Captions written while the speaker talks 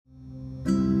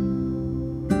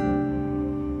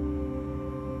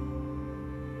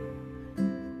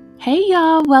Hey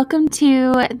y'all, welcome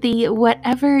to the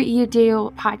Whatever You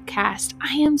Do podcast.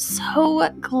 I am so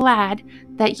glad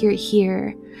that you're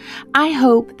here. I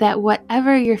hope that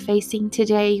whatever you're facing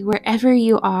today, wherever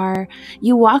you are,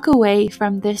 you walk away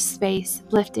from this space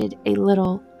lifted a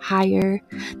little higher.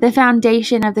 The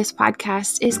foundation of this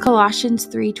podcast is Colossians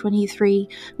 3:23.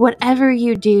 Whatever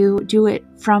you do, do it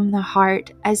from the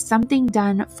heart as something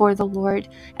done for the Lord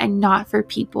and not for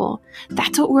people.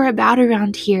 That's what we're about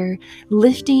around here,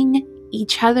 lifting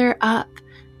each other up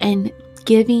and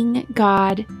giving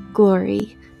God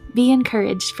glory. Be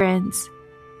encouraged, friends.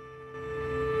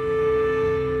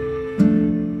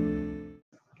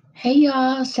 Hey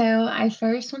y'all, so I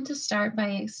first want to start by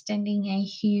extending a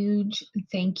huge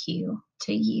thank you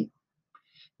to you,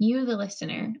 the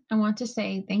listener. I want to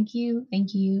say thank you,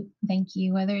 thank you, thank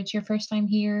you, whether it's your first time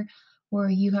here or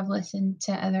you have listened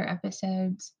to other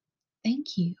episodes.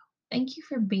 Thank you. Thank you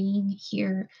for being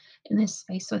here in this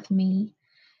space with me.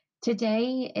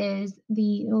 Today is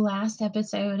the last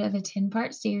episode of a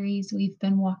 10-part series we've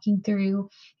been walking through.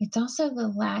 It's also the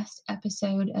last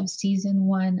episode of season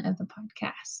 1 of the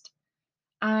podcast.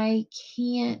 I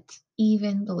can't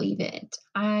even believe it.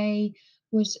 I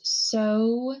was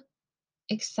so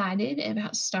excited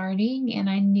about starting, and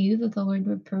I knew that the Lord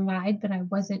would provide, but I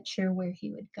wasn't sure where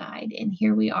He would guide. And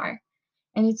here we are.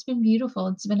 And it's been beautiful.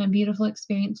 It's been a beautiful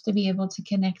experience to be able to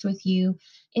connect with you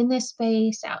in this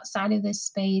space, outside of this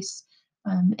space.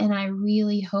 And I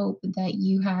really hope that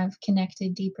you have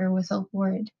connected deeper with the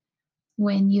Lord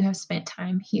when you have spent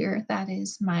time here. That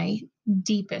is my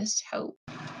deepest hope.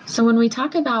 So, when we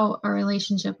talk about our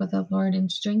relationship with the Lord and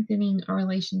strengthening our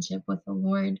relationship with the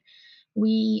Lord,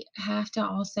 we have to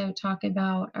also talk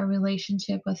about our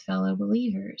relationship with fellow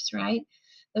believers, right?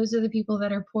 Those are the people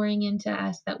that are pouring into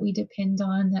us, that we depend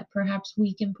on, that perhaps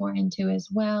we can pour into as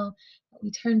well, that we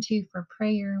turn to for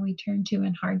prayer, we turn to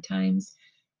in hard times.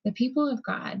 The people of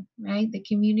God, right? The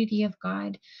community of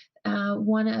God.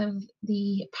 One of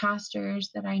the pastors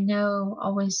that I know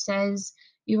always says,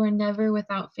 you are never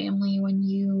without family when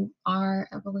you are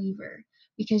a believer,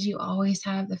 because you always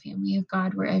have the family of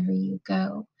God wherever you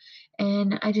go.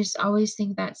 And I just always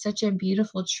think that's such a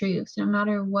beautiful truth. No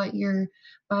matter what your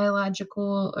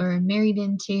biological or married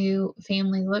into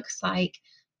family looks like,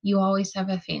 you always have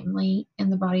a family in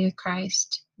the body of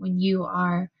Christ when you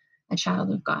are a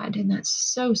child of God. And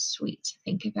that's so sweet to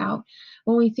think about.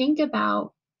 When we think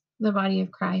about the body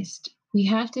of Christ, we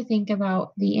have to think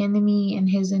about the enemy and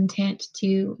his intent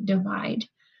to divide.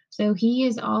 So he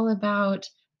is all about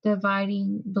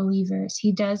dividing believers.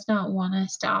 He does not want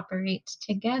us to operate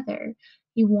together.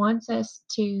 He wants us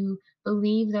to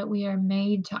believe that we are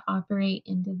made to operate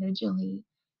individually.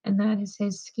 And that is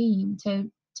his scheme,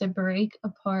 to break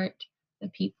apart the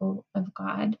people of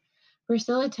God.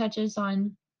 Priscilla touches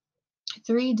on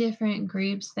 3 different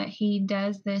groups that he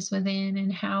does this within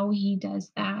and how he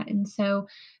does that. And so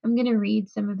I'm going to read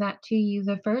some of that to you.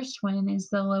 The first one is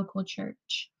the local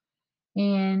church.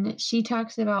 And she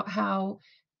talks about how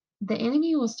the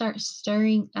enemy will start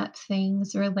stirring up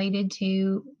things related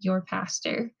to your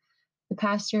pastor, the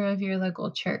pastor of your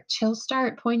local church. He'll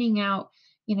start pointing out,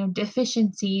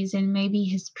 deficiencies in maybe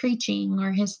his preaching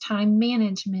or his time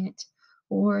management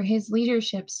or his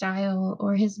leadership style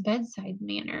or his bedside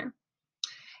manner.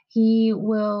 He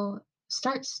will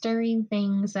start stirring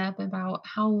things up about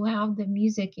how loud the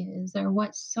music is or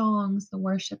what songs the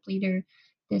worship leader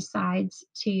decides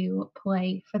to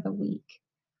play for the week.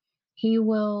 He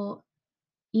will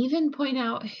even point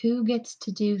out who gets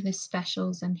to do the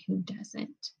specials and who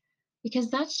doesn't,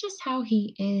 because that's just how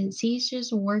he is. He's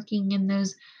just working in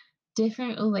those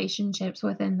different relationships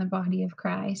within the body of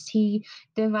Christ. He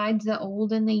divides the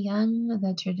old and the young,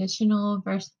 the traditional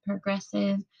versus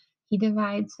progressive. He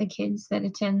divides the kids that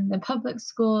attend the public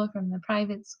school from the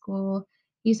private school.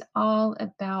 He's all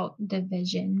about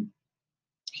division.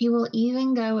 He will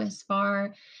even go as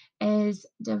far as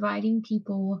dividing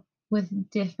people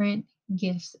with different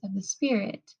gifts of the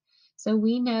Spirit. So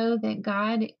we know that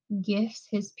God gifts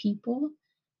his people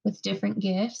with different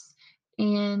gifts.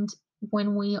 And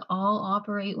when we all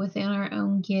operate within our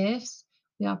own gifts,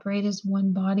 we operate as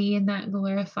one body, and that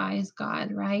glorifies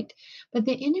God, right? But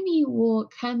the enemy will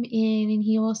come in and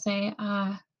he will say,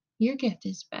 your gift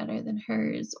is better than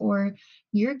hers, or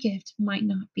your gift might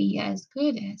not be as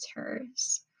good as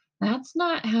hers. That's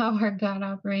not how our God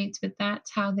operates, but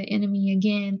that's how the enemy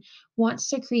again wants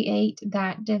to create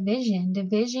that division,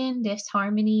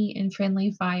 disharmony, and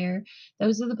friendly fire.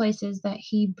 Those are the places that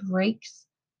he breaks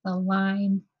the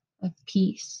line of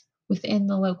peace within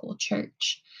the local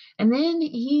church. And then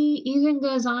he even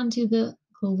goes on to the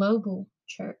global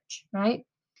church, right?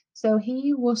 So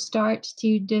he will start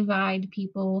to divide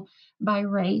people by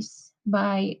race,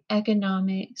 by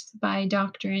economics, by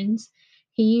doctrines.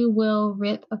 He will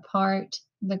rip apart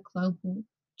the global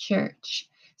church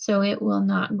so it will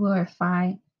not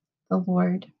glorify the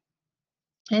Lord.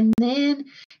 And then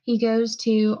he goes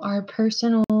to our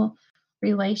personal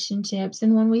relationships.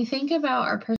 And when we think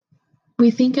about we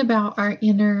think about our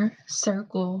inner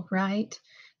circle, right?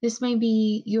 This may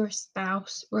be your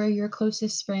spouse or your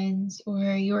closest friends or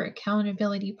your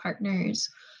accountability partners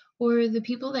or the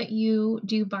people that you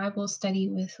do Bible study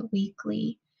with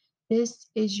weekly. This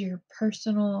is your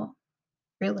personal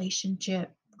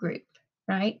relationship group,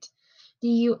 right? Do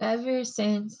you ever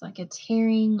sense like a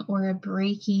tearing or a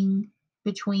breaking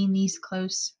between these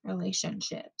close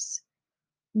relationships?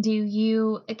 Do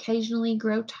you occasionally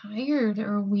grow tired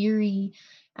or weary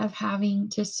of having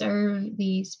to serve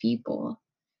these people?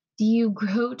 Do you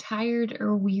grow tired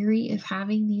or weary of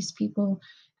having these people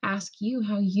ask you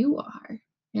how you are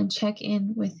and check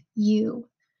in with you?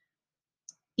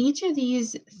 Each of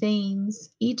these things,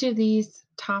 each of these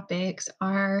topics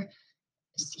are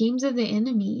schemes of the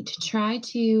enemy to try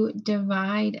to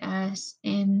divide us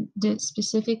and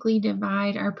specifically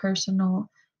divide our personal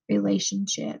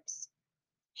relationships.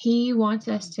 He wants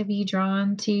us to be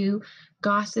drawn to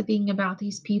gossiping about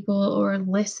these people or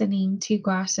listening to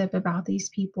gossip about these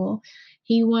people.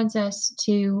 He wants us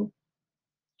to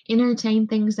entertain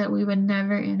things that we would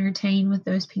never entertain with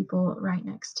those people right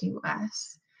next to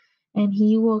us. And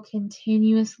he will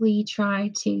continuously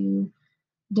try to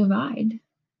divide.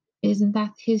 Isn't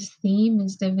that his theme,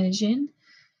 is division?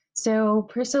 So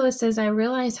Priscilla says, I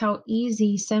realize how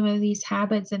easy some of these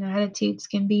habits and attitudes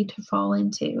can be to fall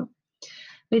into.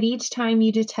 But each time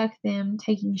you detect them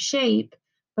taking shape,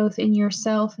 both in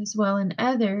yourself as well in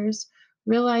others,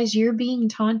 realize you're being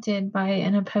taunted by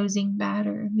an opposing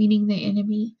batter, meaning the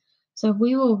enemy. So if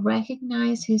we will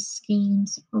recognize his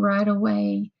schemes right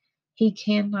away, he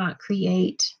cannot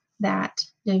create that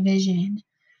division.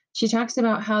 She talks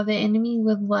about how the enemy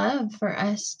would love for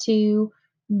us to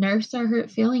nurse our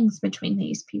hurt feelings between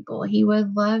these people. He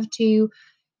would love to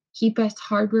keep us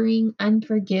harboring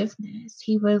unforgiveness.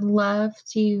 He would love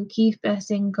to keep us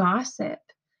in gossip.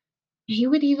 He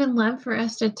would even love for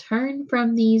us to turn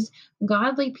from these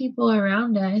godly people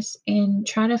around us and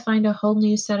try to find a whole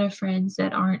new set of friends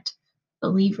that aren't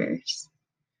believers.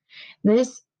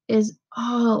 This is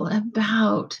all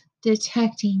about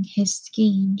detecting his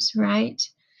schemes, right?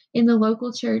 In the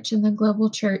local church, in the global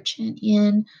church, and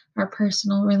in our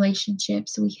personal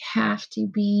relationships, we have to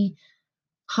be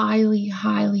highly,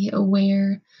 highly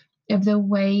aware of the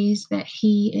ways that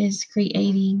he is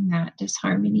creating that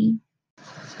disharmony.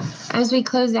 As we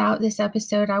close out this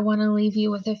episode, I want to leave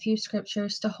you with a few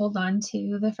scriptures to hold on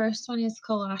to. The first one is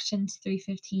Colossians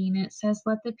 3:15. It says,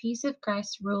 "Let the peace of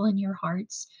Christ rule in your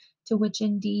hearts, to which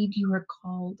indeed you are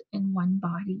called in one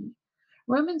body."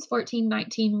 Romans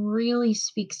 14:19 really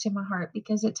speaks to my heart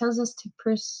because it tells us to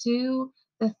pursue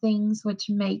the things which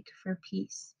make for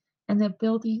peace and the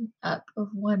building up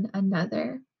of one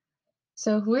another.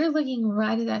 So if we're looking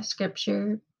right at that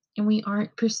scripture and we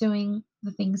aren't pursuing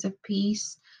the things of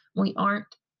peace, we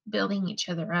aren't building each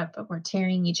other up, but we're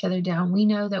tearing each other down, we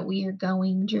know that we are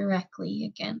going directly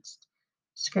against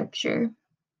scripture.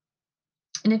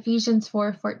 And Ephesians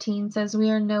 4:14 says, "We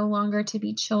are no longer to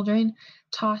be children,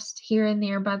 tossed here and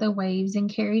there by the waves and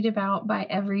carried about by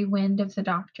every wind of the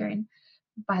doctrine,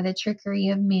 by the trickery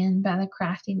of men, by the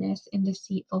craftiness and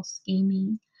deceitful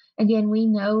scheming." Again, we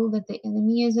know that the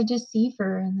enemy is a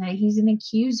deceiver and that he's an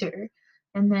accuser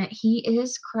and that he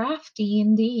is crafty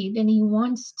indeed, and he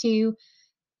wants to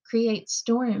create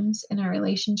storms in our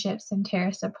relationships and tear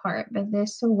us apart. But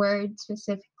this word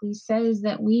specifically says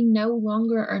that we no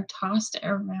longer are tossed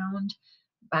around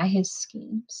by his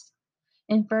schemes.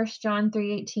 In 1 John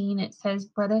 3:18, it says,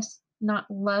 "Let us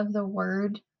not love the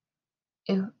word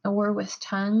or with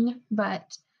tongue,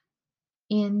 but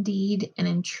in deed and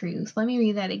in truth." Let me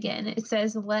read that again. It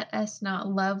says, "Let us not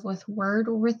love with word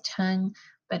or with tongue,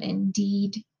 but in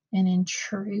deed and in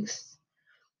truth."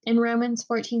 In Romans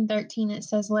 14:13, it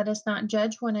says, "Let us not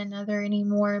judge one another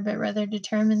anymore, but rather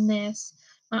determine this,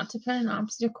 not to put an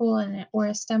obstacle in it or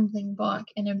a stumbling block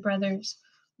in a brother's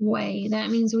way."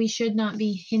 That means we should not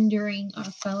be hindering our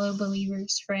fellow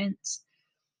believers, friends.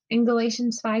 In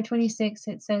Galatians 5:26,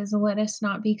 it says, "Let us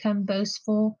not become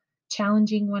boastful,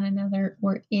 challenging one another,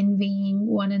 or envying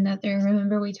one another."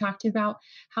 Remember, we talked about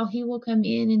how he will come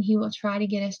in and he will try to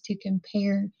get us to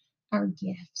compare our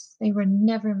gifts. They were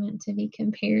never meant to be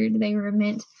compared. They were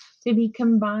meant to be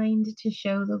combined to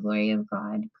show the glory of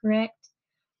God, correct?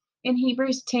 In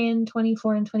Hebrews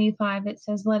 10:24 and 25, it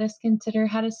says, "Let us consider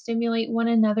how to stimulate one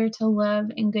another to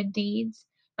love and good deeds,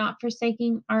 not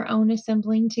forsaking our own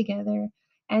assembling together,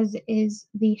 as is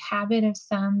the habit of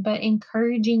some, but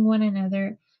encouraging one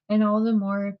another, and all the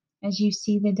more as you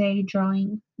see the day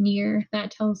drawing near."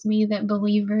 That tells me that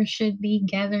believers should be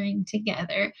gathering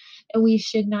together, and we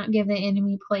should not give the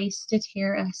enemy place to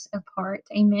tear us apart.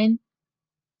 Amen.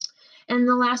 And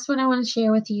the last one I want to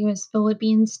share with you is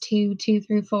Philippians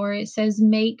 2:2-4. It says,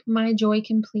 "Make my joy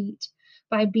complete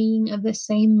by being of the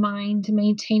same mind,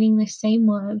 maintaining the same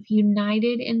love,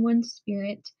 united in one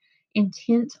spirit,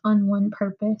 intent on one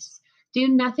purpose. Do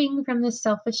nothing from the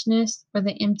selfishness or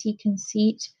the empty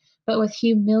conceit, but with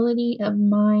humility of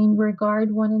mind,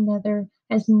 regard one another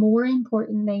as more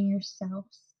important than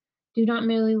yourselves. Do not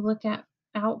merely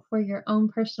out for your own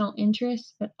personal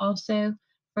interests, but also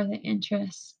for the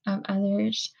interests of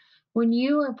others." When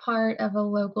you are part of a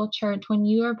local church, when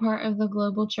you are part of the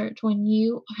global church, when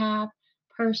you have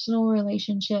personal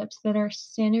relationships that are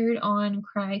centered on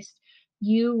Christ,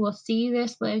 you will see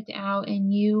this lived out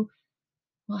and you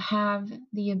will have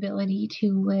the ability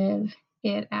to live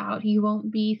it out. You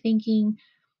won't be thinking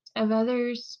of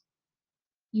others,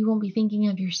 you won't be thinking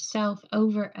of yourself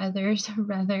over others.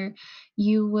 Rather,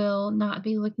 you will not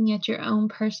be looking at your own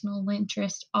personal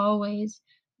interest always,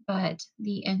 but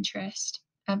the interest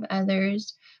of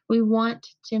others. We want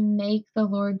to make the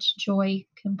Lord's joy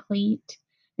complete.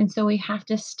 And so we have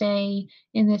to stay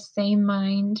in the same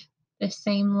mind, the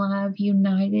same love,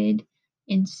 united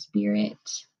in spirit.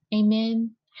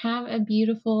 Amen. Have a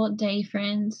beautiful day,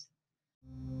 friends.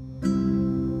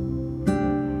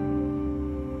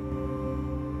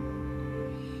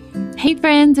 Hey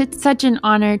friends, it's such an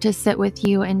honor to sit with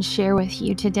you and share with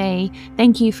you today.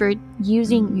 Thank you for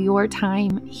using your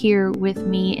time here with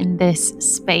me in this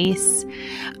space.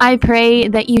 I pray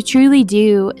that you truly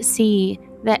do see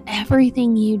that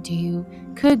everything you do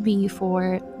could be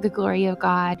for the glory of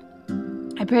God.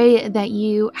 I pray that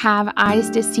you have eyes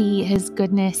to see His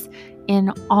goodness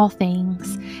in all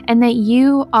things, and that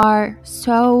you are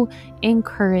so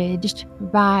encouraged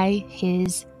by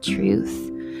His truth.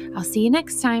 I'll see you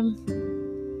next time.